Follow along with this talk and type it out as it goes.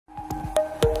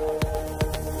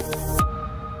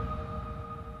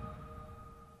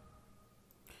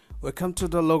Welcome to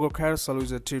the Logo Carousel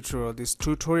Widget tutorial. This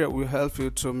tutorial will help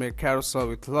you to make carousel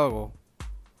with logo.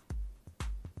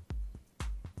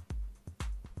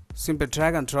 Simply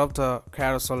drag and drop the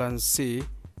carousel and see.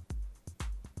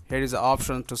 Here is the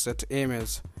option to set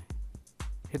image.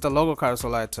 Hit the logo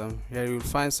carousel item. Here you will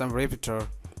find some repeater.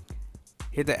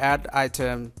 Hit the add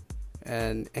item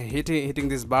and hitting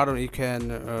this button you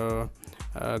can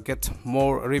get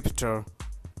more repeater.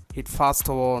 Hit first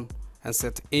one and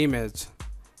set image.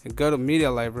 And go to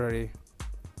media library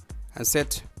and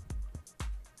set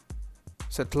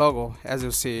logo as you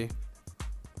see,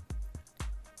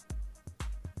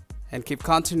 and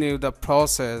continue the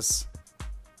process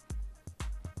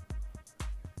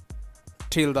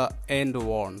till the end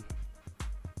one.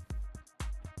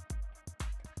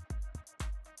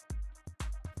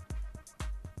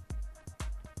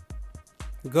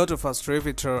 Go to first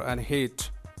repeater and hit,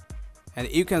 and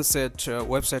you can set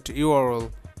website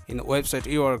URL in website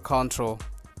URL control,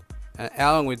 and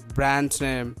along with brand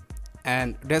name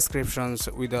and descriptions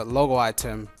with the logo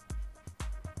item.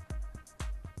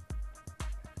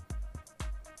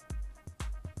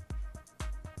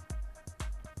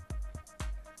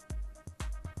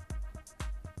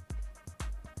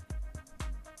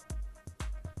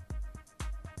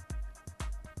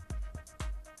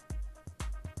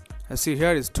 And see,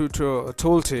 here is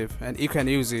tooltip and you can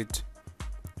use it.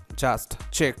 Just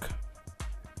check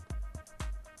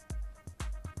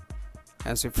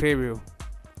and see preview.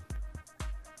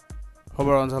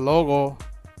 Hover on the logo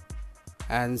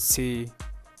and see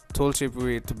tooltip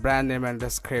with brand name and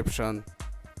description.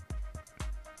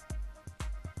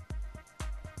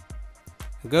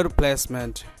 Go to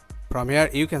placement. From here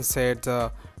you can set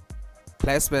the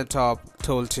placement of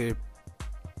tooltip.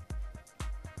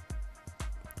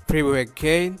 Preview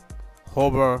again.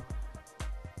 Hover,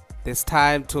 this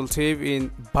time tooltip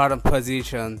in bottom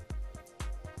position.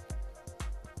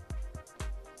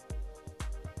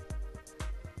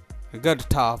 Go to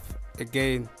top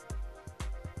again.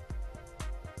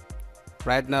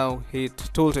 Right now hit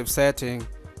tooltip setting.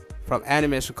 From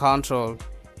animation control,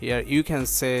 here you can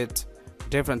set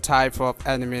different type of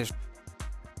animation.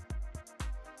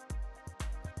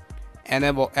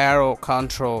 Enable arrow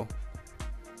control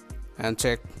and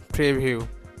check preview.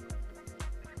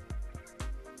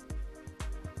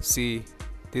 See,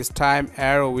 this time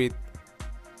arrow with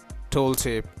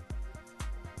tooltip.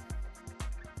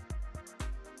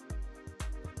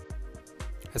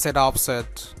 Set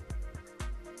offset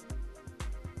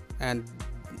and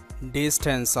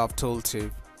distance of tooltip.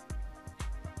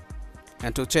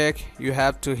 And to check, you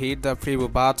have to hit the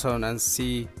preview button and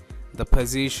see the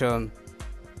position,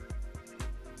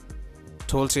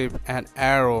 tooltip and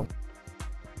arrow.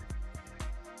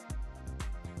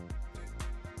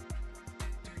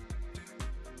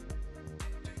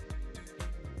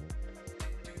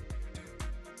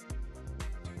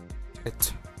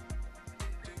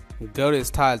 Go to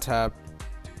Style tab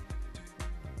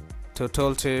to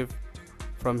tooltip.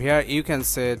 From here you can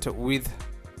set width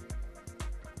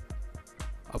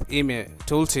of image,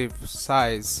 tooltip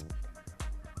size.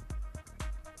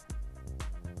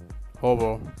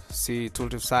 Hover, see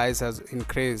tooltip size has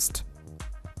increased.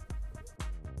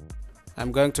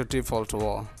 I'm going to default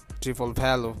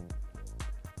value.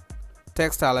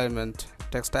 Text alignment.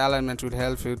 Text alignment will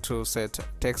help you to set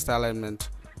text alignment.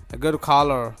 I go to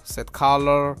color, set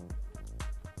color,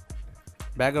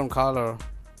 background color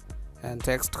and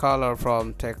text color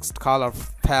from text color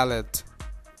palette.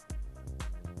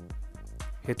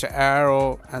 Hit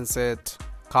arrow and set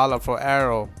color for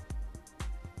arrow.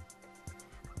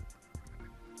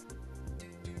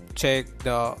 Check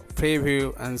the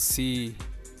preview and see,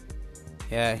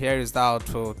 yeah, here is the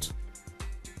output.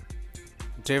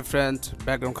 Different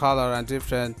background color and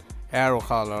different arrow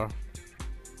color.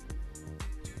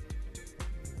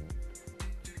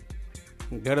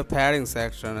 Go to padding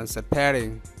section and set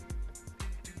padding.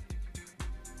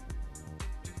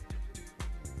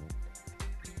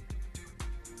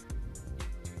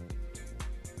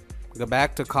 Go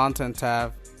back to content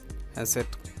tab and set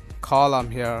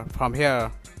column here. From here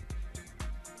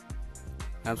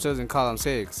I'm choosing column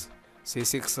 6.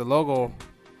 C6 logo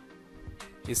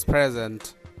is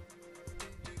present.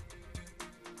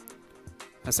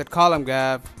 And set column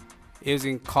gap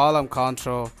using column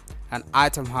control and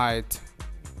item height.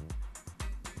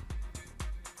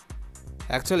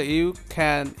 Actually you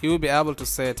will be able to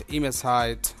set image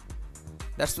height.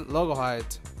 That's the logo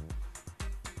height.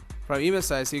 From image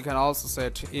size you can also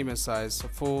set image size,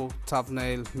 full,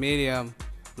 thumbnail, medium,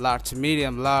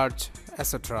 large,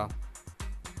 etc.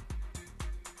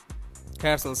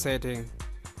 Carousel setting.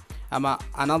 I'm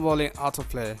enabling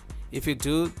autoplay. If you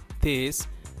do this,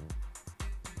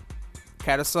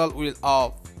 carousel will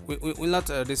not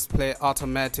display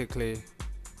automatically.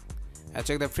 And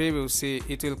check the preview, see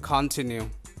it will continue.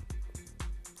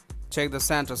 Check the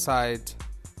center side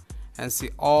and see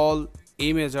all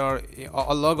image or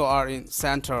logo are in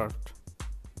center.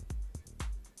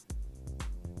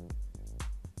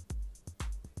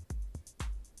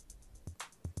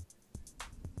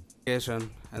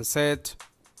 And set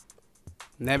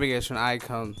navigation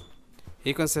icon.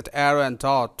 You can set arrow and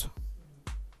dot.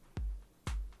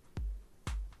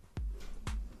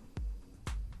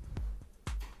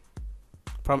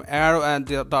 From arrow and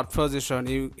dot position,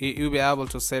 you'll be able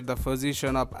to set the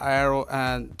position of arrow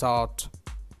and dot.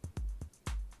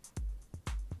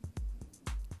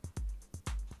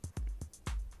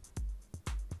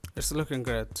 It's looking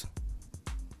great.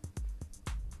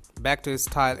 Back to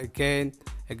style again.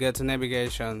 Go to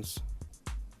navigations.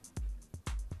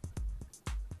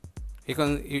 You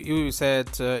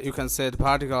can set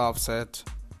particle offset.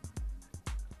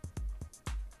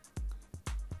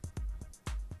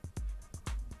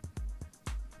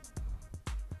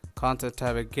 Content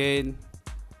tab again.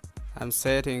 I'm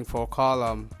setting for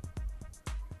column.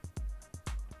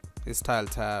 Style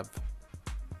tab.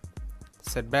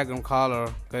 Set background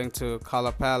color. Going to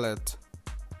color palette.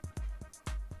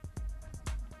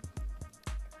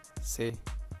 See,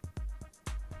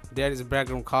 there is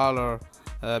background color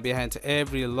behind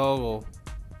every logo.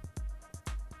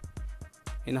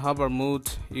 In hover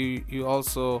mode, you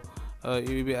also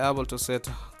you'll be able to set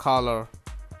color.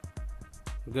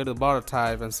 Go to border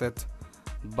type and set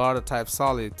border type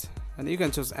solid, and you can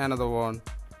choose another one,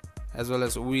 as well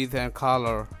as width and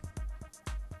color.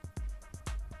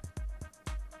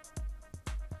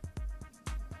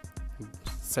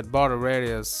 Set border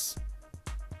radius.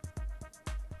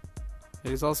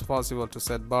 It is also possible to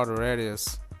set border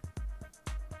radius.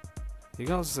 You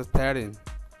can also set padding.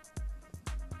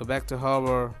 Go back to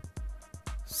hover,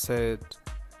 set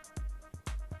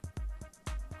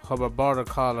hover border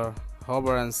color,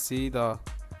 hover and see the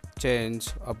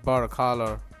change of border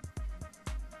color.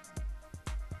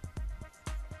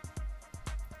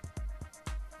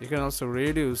 You can also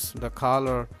reduce the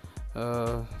color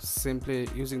simply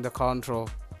using the control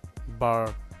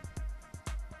bar.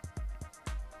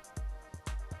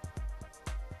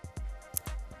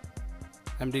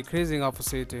 I'm decreasing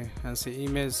opacity and see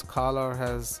image color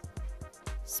has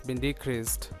been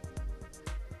decreased.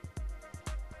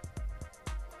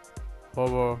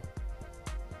 Hover,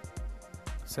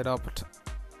 set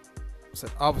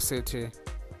opacity.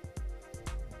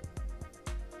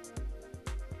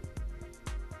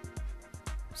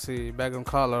 See background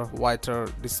color whiter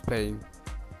displaying.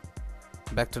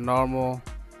 Back to normal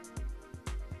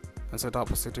and set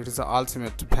opacity. It is the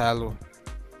ultimate value.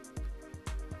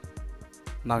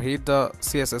 Now hit the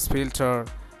CSS filter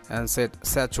and set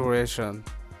saturation.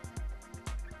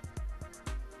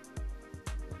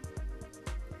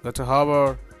 Go to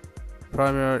hover,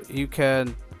 primary. You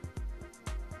can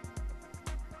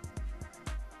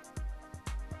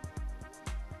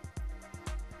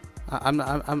I'm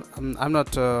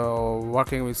not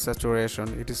working with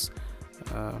saturation. It is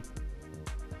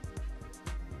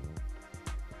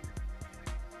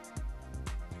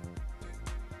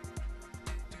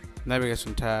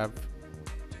navigation tab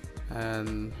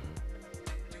and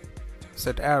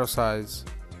set arrow size,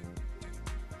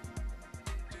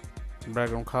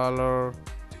 background color,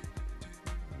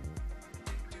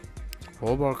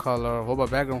 hover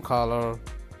background color,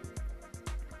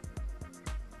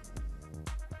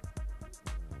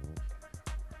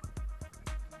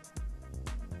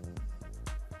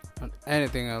 and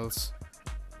anything else.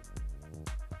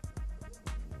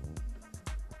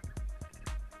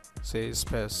 Say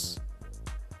space.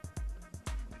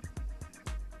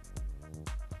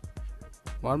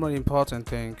 One more important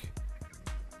thing,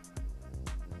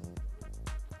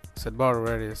 set border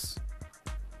radius.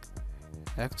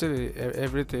 Actually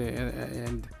everything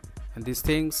and these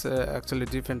things actually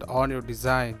depend on your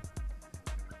design.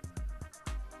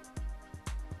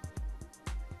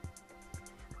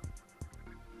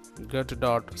 Go to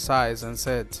dot size and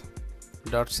set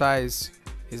dot size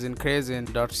is increasing,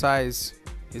 dot size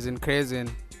is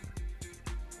increasing.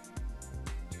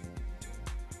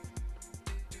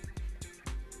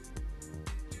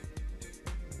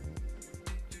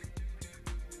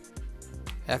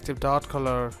 Active dot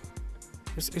color,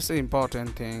 it's an important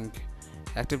thing.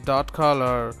 Active dot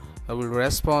color will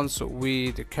respond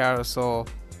with the carousel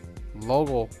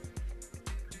logo,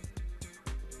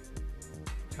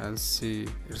 and see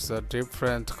it's a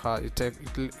different color. It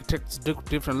takes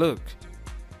different look.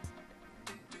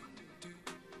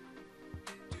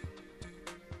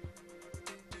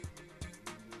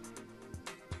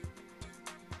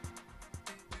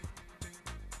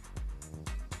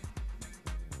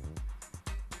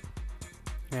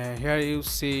 And here you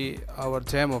see our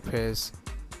demo page.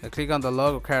 Click on the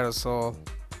logo carousel,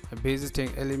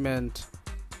 visiting Element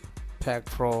Pack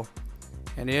Pro,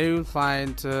 and here you will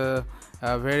find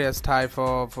various type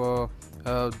of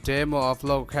demo of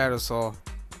logo carousel.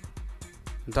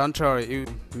 Don't worry, you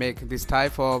make this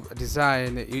type of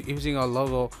design using a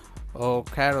logo or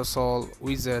carousel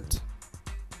widget.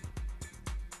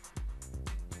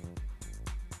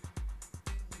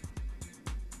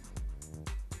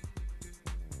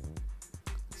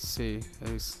 See,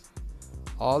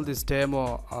 all this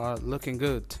demo are looking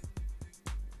good.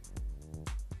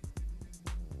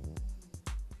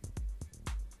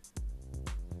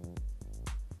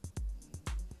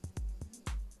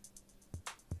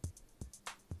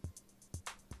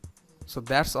 So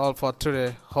that's all for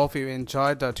today. Hope you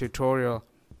enjoyed the tutorial.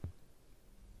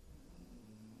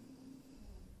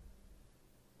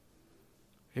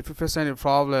 If you face any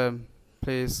problem,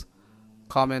 please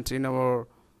comment in our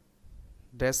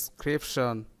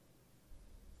description.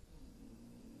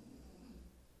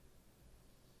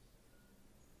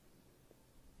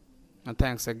 And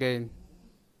thanks again.